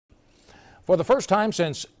For the first time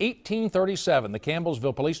since 1837, the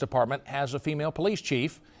Campbellsville Police Department has a female police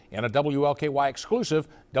chief. In a WLKY exclusive,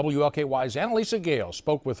 WLKY's Anna-Lysa Gale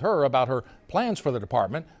spoke with her about her plans for the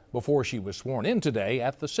department before she was sworn in today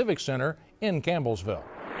at the Civic Center in Campbellsville.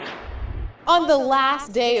 On the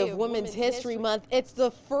last day of Women's History Month, it's the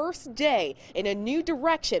first day in a new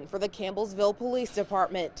direction for the Campbellsville Police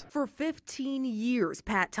Department. For 15 years,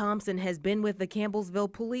 Pat Thompson has been with the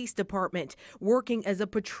Campbellsville Police Department, working as a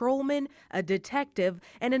patrolman, a detective,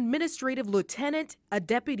 an administrative lieutenant, a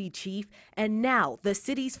deputy chief, and now the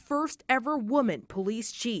city's first ever woman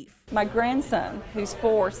police chief. My grandson, who's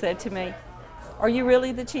 4, said to me, "Are you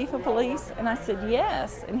really the chief of police?" And I said,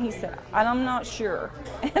 "Yes." And he said, "I'm not sure."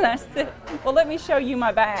 And I said, "Well, let me show you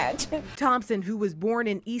my badge." Thompson, who was born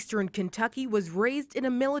in eastern Kentucky, was raised in a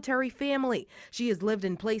military family. She has lived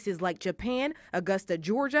in places like Japan, Augusta,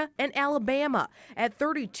 Georgia, and Alabama. At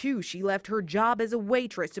 32, she left her job as a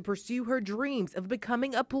waitress to pursue her dreams of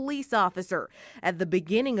becoming a police officer. At the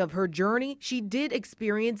beginning of her journey, she did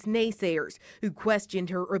experience naysayers who questioned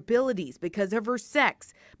her abilities because of her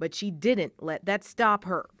sex, but she didn't let that stop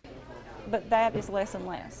her. But that is less and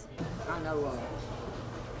less. I know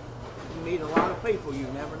you meet a lot of people, you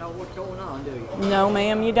never know what's going on, do you? No,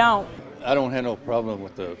 ma'am, you don't. I don't have no problem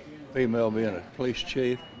with the female being a police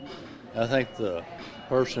chief. I think the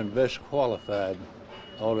person best qualified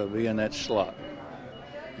ought to be in that slot.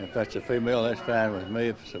 If that's a female, that's fine with me.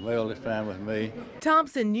 If it's a male, that's fine with me.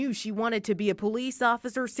 Thompson knew she wanted to be a police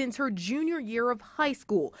officer since her junior year of high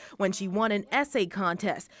school when she won an essay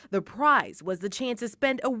contest. The prize was the chance to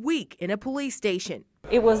spend a week in a police station.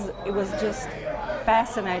 It was just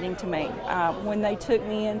fascinating to me when they took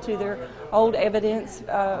me into their old evidence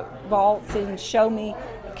vaults and showed me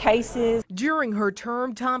cases. During her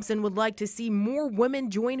term, Thompson would like to see more women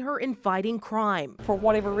join her in fighting crime. For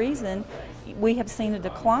whatever reason, we have seen a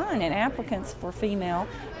decline in applicants for female,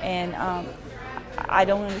 and I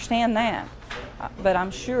don't understand that. But I'm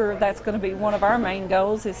sure that's going to be one of our main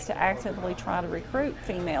goals, is to actively try to recruit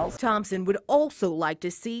females. Thompson would also like to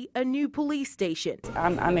see a new police station.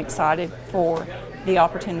 I'm excited for the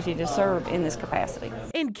opportunity to serve in this capacity.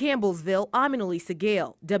 In Campbellsville, I'm Anna-Lysa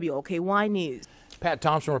Gale, WLKY News. Pat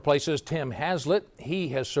Thompson replaces Tim Haslett. He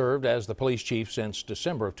has served as the police chief since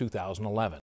December of 2011.